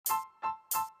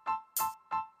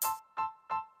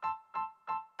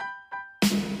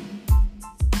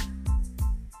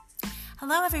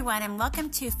Hello everyone, and welcome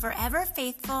to Forever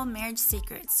Faithful Marriage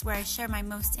Secrets, where I share my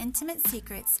most intimate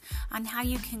secrets on how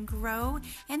you can grow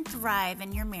and thrive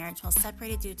in your marriage while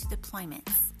separated due to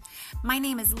deployments. My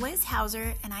name is Liz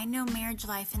Hauser, and I know marriage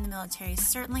life in the military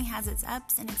certainly has its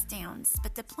ups and its downs,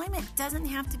 but deployment doesn't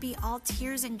have to be all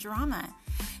tears and drama.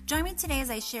 Join me today as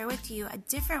I share with you a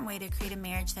different way to create a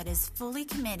marriage that is fully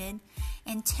committed,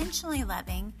 intentionally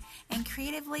loving, and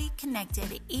creatively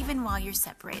connected even while you're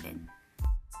separated.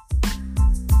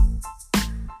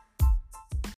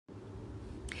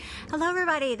 Hello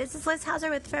everybody, this is Liz Hauser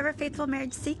with Forever Faithful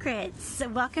Marriage Secrets.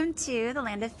 Welcome to the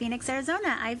land of Phoenix,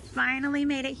 Arizona. I finally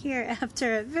made it here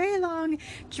after a very long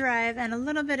drive and a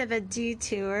little bit of a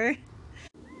detour.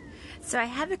 So I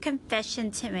have a confession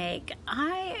to make.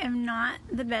 I am not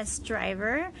the best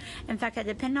driver. In fact, I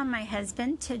depend on my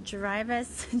husband to drive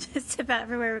us just about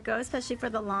everywhere we go, especially for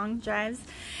the long drives.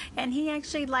 And he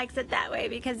actually likes it that way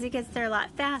because he gets there a lot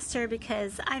faster,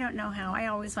 because I don't know how. I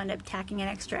always wind up tacking an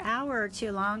extra hour or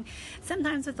two long,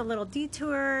 sometimes with a little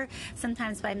detour,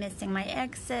 sometimes by missing my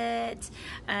exit,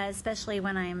 especially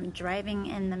when I'm driving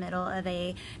in the middle of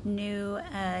a new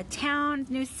town,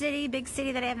 new city, big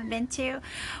city that I haven't been to.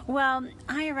 Well,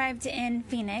 I arrived in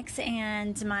Phoenix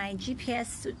and my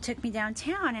GPS took me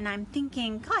downtown, and I'm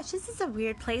thinking, gosh, this is a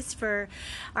weird place for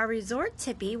our resort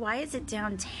to be. Why is it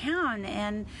downtown?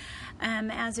 And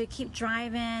as we keep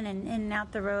driving and in and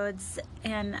out the roads,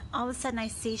 and all of a sudden I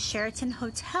see Sheraton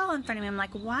Hotel in front of me. I'm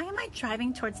like, why am I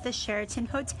driving towards the Sheraton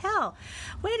Hotel?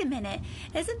 Wait a minute,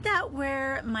 isn't that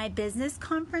where my business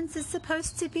conference is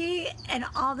supposed to be? And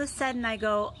all of a sudden I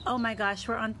go, oh my gosh,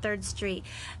 we're on 3rd Street.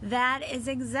 That is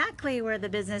exactly where the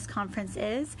business conference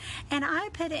is. And I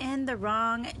put in the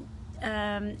wrong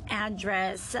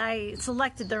address. I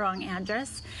selected the wrong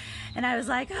address. And I was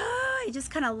like, oh, I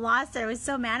just kind of lost it. I was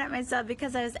so mad at myself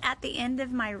because I was at the end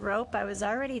of my rope. I was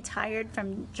already tired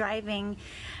from driving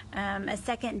a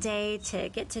second day to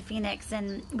get to Phoenix.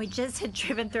 And we just had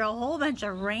driven through a whole bunch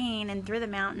of rain and through the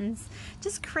mountains.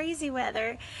 Just crazy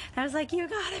weather. I was like, you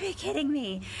gotta be kidding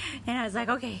me. And I was like,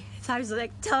 okay. So I was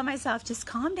like telling myself, just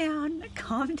calm down,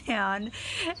 calm down.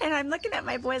 And I'm looking at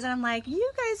my boys and I'm like,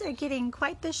 you guys are getting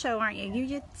quite the show, aren't you? You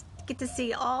just get to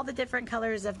see all the different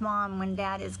colors of mom when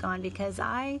dad is gone, because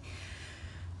I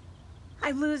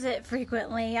lose it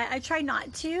frequently. I try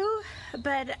not to,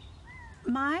 but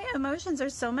my emotions are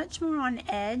so much more on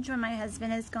edge when my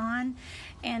husband is gone.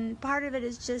 And part of it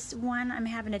is just, one, I'm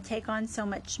having to take on so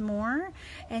much more,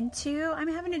 and two, I'm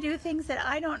having to do things that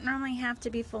I don't normally have to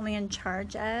be fully in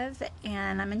charge of,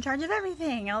 and I'm in charge of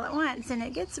everything all at once, and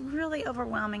it gets really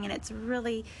overwhelming, and it's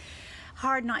really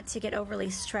hard not to get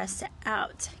overly stressed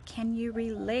out. Can you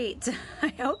relate? I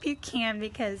hope you can,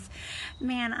 because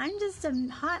man, I'm just a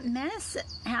hot mess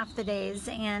half the days.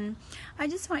 And I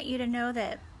just want you to know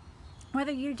that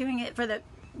whether you're doing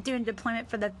deployment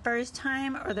for the first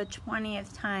time or the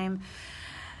 20th time,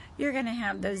 you're gonna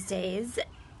have those days,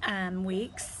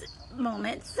 weeks,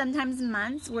 moments, sometimes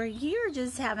months, where you're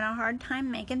just having a hard time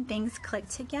making things click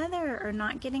together, or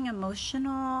not getting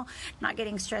emotional, not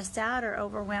getting stressed out or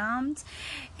overwhelmed.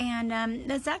 And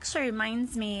this actually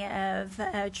reminds me of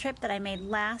a trip that I made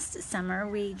last summer.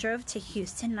 We drove to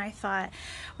Houston, and I thought,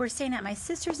 we're staying at my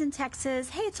sister's in Texas.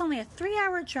 Hey, it's only a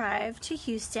 3-hour drive to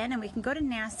Houston, and we can go to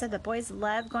NASA. The boys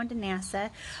love going to NASA.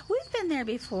 We've been there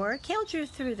before. Kale drew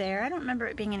through there. I don't remember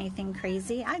it being anything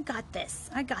crazy. I got this,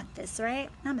 right?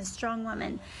 I'm a strong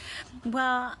woman.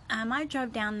 Well, I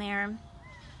drove down there,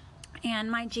 and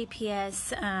my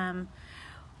GPS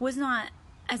was not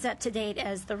as up to date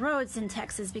as the roads in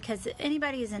Texas, because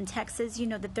anybody who's in Texas, you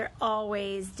know that they're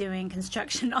always doing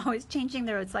construction, always changing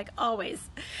the roads, like always.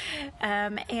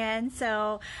 And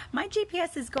so my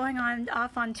GPS is going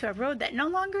off onto a road that no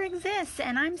longer exists,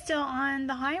 and I'm still on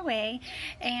the highway,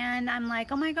 and I'm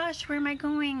like, oh my gosh, where am I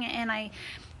going? And I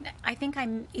think I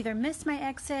either missed my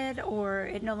exit or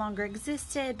it no longer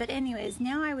existed. But anyways,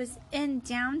 now I was in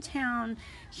downtown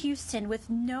Houston with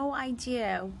no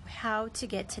idea how to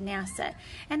get to NASA.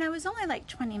 And I was only like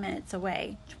 20 minutes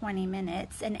away, 20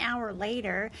 minutes, an hour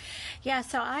later. Yeah,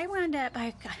 so I wound up,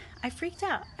 I freaked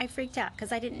out. I freaked out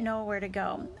because I didn't know where to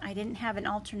go. I didn't have an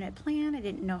alternate plan. I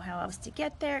didn't know how else to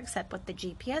get there except what the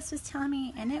GPS was telling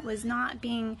me, and it was not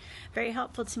being very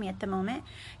helpful to me at the moment.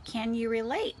 Can you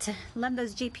relate? Love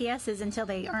those GPSs until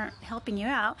they aren't helping you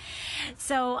out.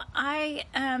 So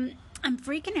I'm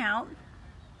freaking out.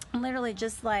 Literally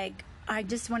just like, I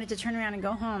just wanted to turn around and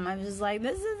go home. I was just like,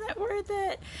 this isn't worth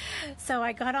it. So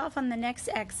I got off on the next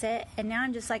exit, and now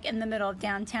I'm just like in the middle of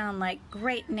downtown, like,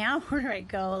 great, now where do I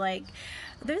go? Like,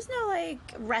 there's no like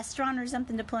restaurant or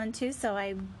something to pull into, so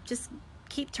I just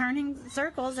keep turning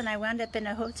circles, and I wound up in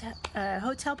a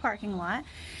hotel parking lot,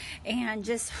 and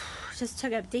just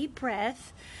took a deep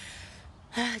breath,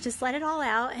 just let it all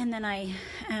out, and then I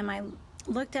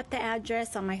looked up the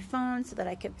address on my phone so that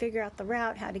I could figure out the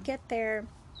route, how to get there.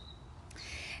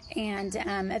 And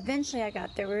eventually I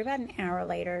got there. We were about an hour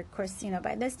later. Of course,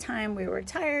 by this time we were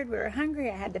tired, we were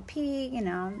hungry, I had to pee,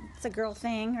 it's a girl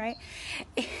thing, right?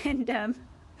 And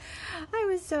I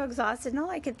was so exhausted, and all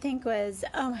I could think was,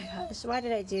 oh my gosh, why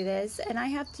did I do this? And I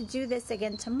have to do this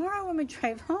again tomorrow when we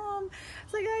drive home.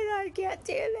 It's like, I can't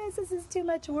do this is too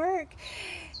much work.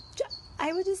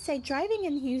 I would just say driving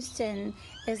in Houston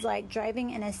is like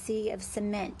driving in a sea of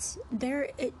cement.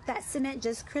 That cement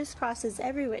just crisscrosses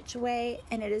every which way,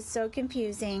 and it is so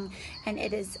confusing, and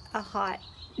it is a hot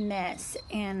mess.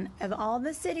 And of all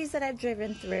the cities that I've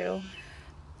driven through,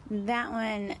 that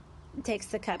one takes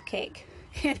the cupcake.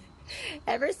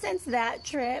 Ever since that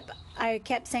trip, I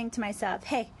kept saying to myself,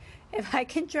 hey, if I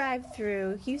can drive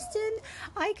through Houston,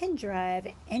 I can drive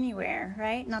anywhere,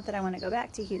 right? Not that I want to go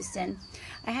back to Houston.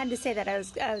 I had to say that I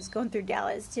was going through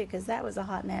Dallas too, because that was a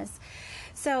hot mess.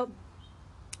 So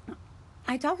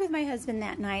I talked with my husband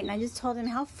that night, and I just told him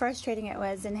how frustrating it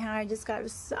was, and how I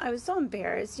was so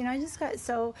embarrassed. I just got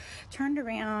so turned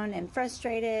around and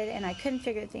frustrated, and I couldn't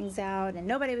figure things out, and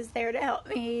nobody was there to help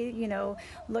me,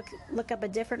 look up a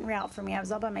different route for me. I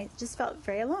was all by myself, just felt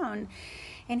very alone.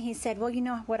 And he said, well, you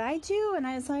know what I do? And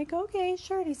I was like, okay,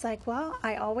 sure. And he's like, well,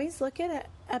 I always look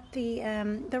up the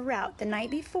route the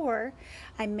night before.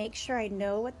 I make sure I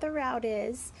know what the route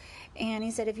is. And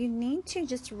he said, if you need to,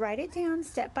 just write it down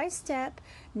step by step.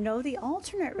 Know the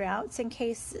alternate routes in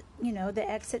case, the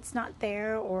exit's not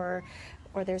there, or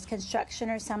there's construction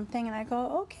or something. And I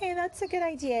go, okay, that's a good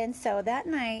idea. And so that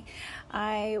night,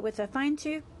 with a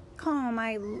fine-tooth comb,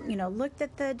 I looked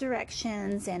at the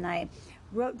directions, and I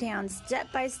wrote down step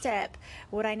by step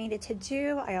what I needed to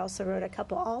do. I also wrote a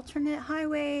couple alternate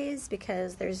highways,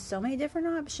 because there's so many different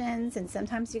options, and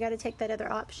sometimes you got to take that other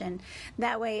option.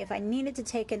 That way, if I needed to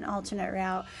take an alternate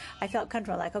route, I felt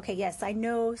comfortable, like, okay, yes, I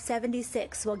know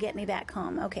 76 will get me back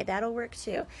home. Okay, that'll work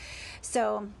too.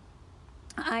 So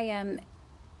I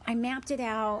mapped it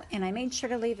out, and I made sure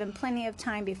to leave him plenty of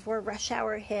time before rush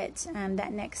hour hit.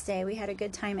 That next day, we had a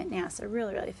good time at NASA,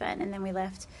 really, really fun. And then we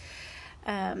left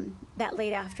that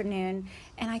late afternoon.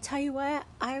 And I tell you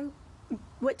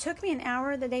what took me an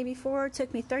hour the day before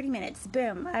took me 30 minutes.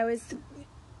 Boom. I was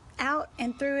out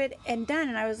and through it and done.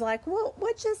 And I was like, whoa,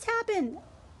 what just happened?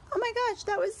 Oh my gosh,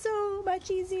 that was so much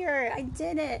easier. I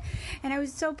did it. And I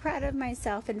was so proud of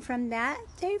myself. And from that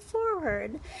day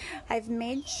forward, I've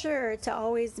made sure to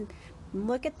always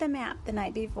look at the map the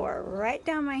night before, write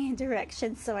down my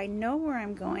directions so I know where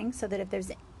I'm going, so that if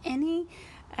there's any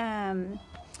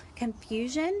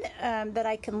confusion, that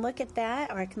I can look at that,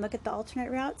 or I can look at the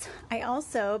alternate routes. I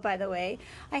also, by the way,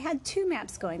 I had two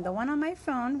maps going, the one on my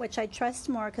phone, which I trust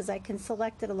more because I can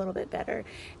select it a little bit better,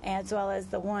 as well as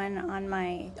the one on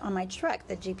my truck,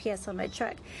 the GPS on my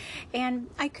truck. And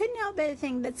I couldn't help but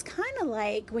think that's kind of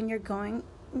like when you're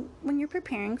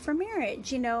preparing for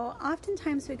marriage.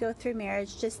 Oftentimes we go through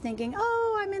marriage just thinking,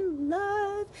 oh, I'm in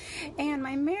love, and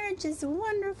my marriage is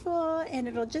wonderful, and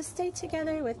it'll just stay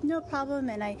together with no problem,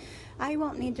 and I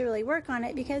won't need to really work on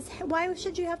it, because why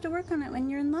should you have to work on it when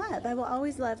you're in love? I will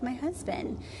always love my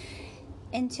husband.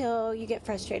 Until you get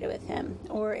frustrated with him,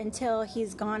 or until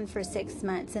he's gone for 6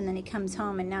 months, and then he comes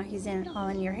home, and now he's all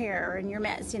in your hair or in your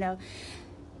mess,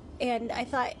 And I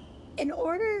thought,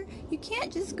 you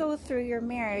can't just go through your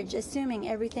marriage assuming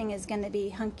everything is going to be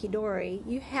hunky-dory.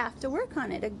 You have to work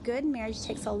on it. A good marriage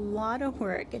takes a lot of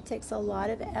work. It takes a lot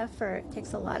of effort. It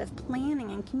takes a lot of planning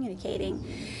and communicating.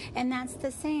 And that's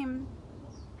the same,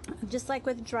 just like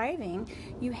with driving.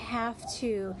 You have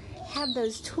to have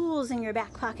those tools in your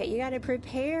back pocket. You got to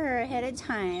prepare ahead of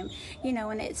time,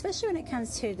 especially when it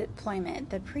comes to deployment,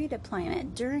 the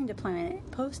pre-deployment, during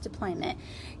deployment, post-deployment.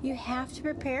 You have to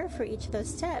prepare for each of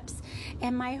those steps.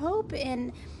 And my hope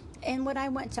in what I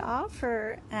want to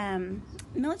offer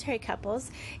military couples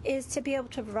is to be able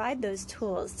to provide those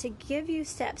tools, to give you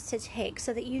steps to take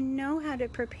so that you know how to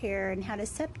prepare and how to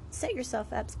set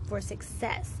yourself up for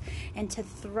success and to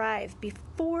thrive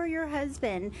before your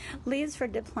husband leaves for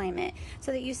deployment,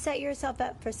 so that you set yourself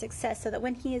up for success, so that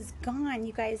when he is gone,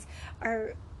 you guys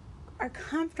are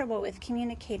comfortable with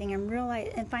communicating and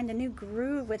realize and find a new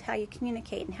groove with how you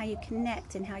communicate and how you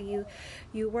connect and how you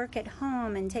work at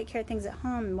home and take care of things at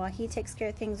home while he takes care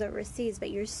of things overseas,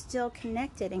 but you're still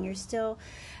connected and you're still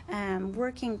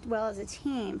working well as a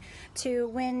team, to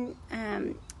when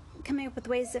coming up with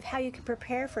ways of how you can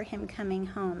prepare for him coming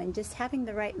home, and just having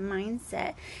the right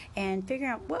mindset and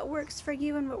figuring out what works for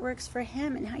you and what works for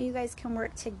him, and how you guys can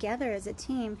work together as a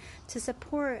team to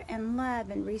support and love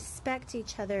and respect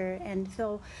each other and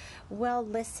feel well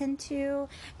listened to,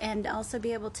 and also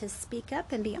be able to speak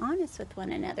up and be honest with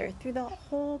one another through the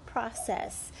whole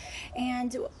process.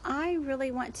 And I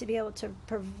really want to be able to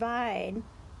provide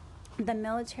the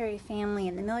military family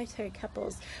and the military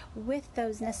couples with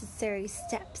those necessary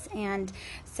steps. And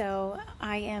so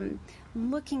I am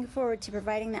looking forward to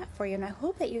providing that for you, and I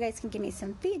hope that you guys can give me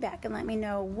some feedback and let me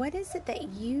know what is it that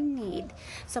you need.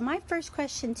 So my first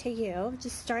question to you,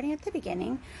 just starting at the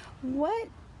beginning, what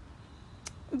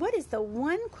is the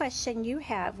one question you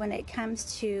have when it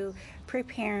comes to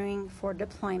preparing for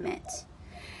deployment?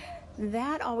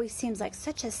 That always seems like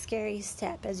such a scary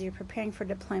step as you're preparing for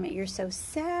deployment. You're so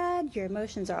sad, your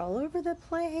emotions are all over the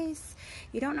place,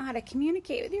 you don't know how to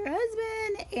communicate with your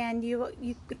husband, and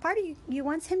part of you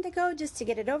wants him to go just to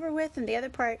get it over with, and the other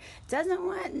part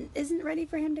isn't ready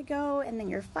for him to go, and then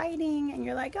you're fighting, and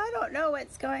you're like, I don't know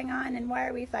what's going on, and why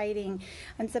are we fighting?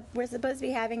 And so we're supposed to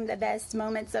be having the best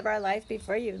moments of our life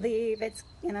before you leave.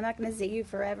 And I'm not going to see you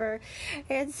forever.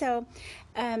 And so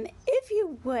if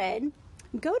you would,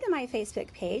 go to my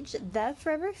Facebook page, The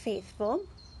Forever Faithful,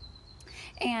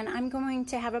 and I'm going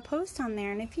to have a post on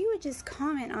there. And if you would just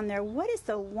comment on there, what is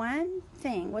the one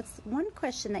thing, what's one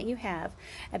question that you have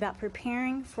about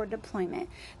preparing for deployment,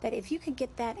 that if you could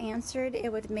get that answered, it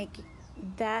would make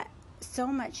that so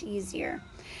much easier.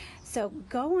 So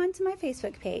go on to my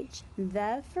Facebook page,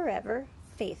 The Forever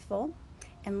Faithful,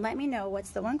 and let me know what's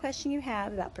the one question you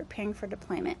have about preparing for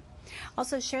deployment.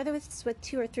 Also, share this with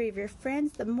 2 or 3 of your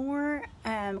friends. The more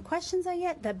questions I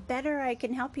get, the better I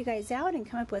can help you guys out and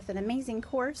come up with an amazing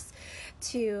course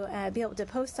to be able to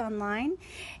post online.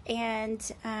 And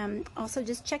also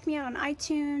just check me out on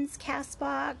iTunes,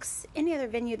 CastBox, any other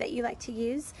venue that you like to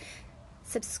use.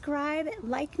 Subscribe,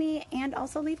 like me, and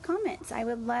also leave comments. I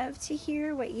would love to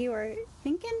hear what you are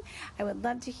thinking. I would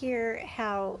love to hear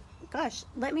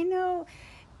let me know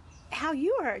how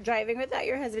you are driving without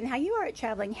your husband, how you are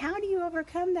traveling. How do you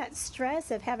overcome that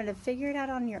stress of having to figure it out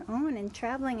on your own and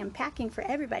traveling and packing for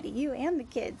everybody, you and the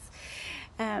kids?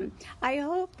 I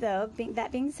hope, though,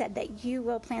 that being said, that you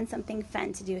will plan something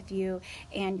fun to do with you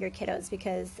and your kiddos,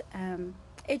 because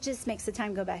it just makes the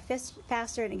time go by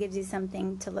faster, and it gives you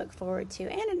something to look forward to,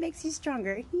 and it makes you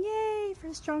stronger. Yay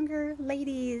for stronger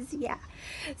ladies. Yeah.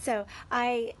 So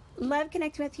I love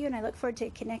connecting with you, and I look forward to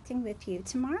connecting with you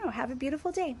tomorrow. Have a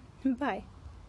beautiful day. Bye.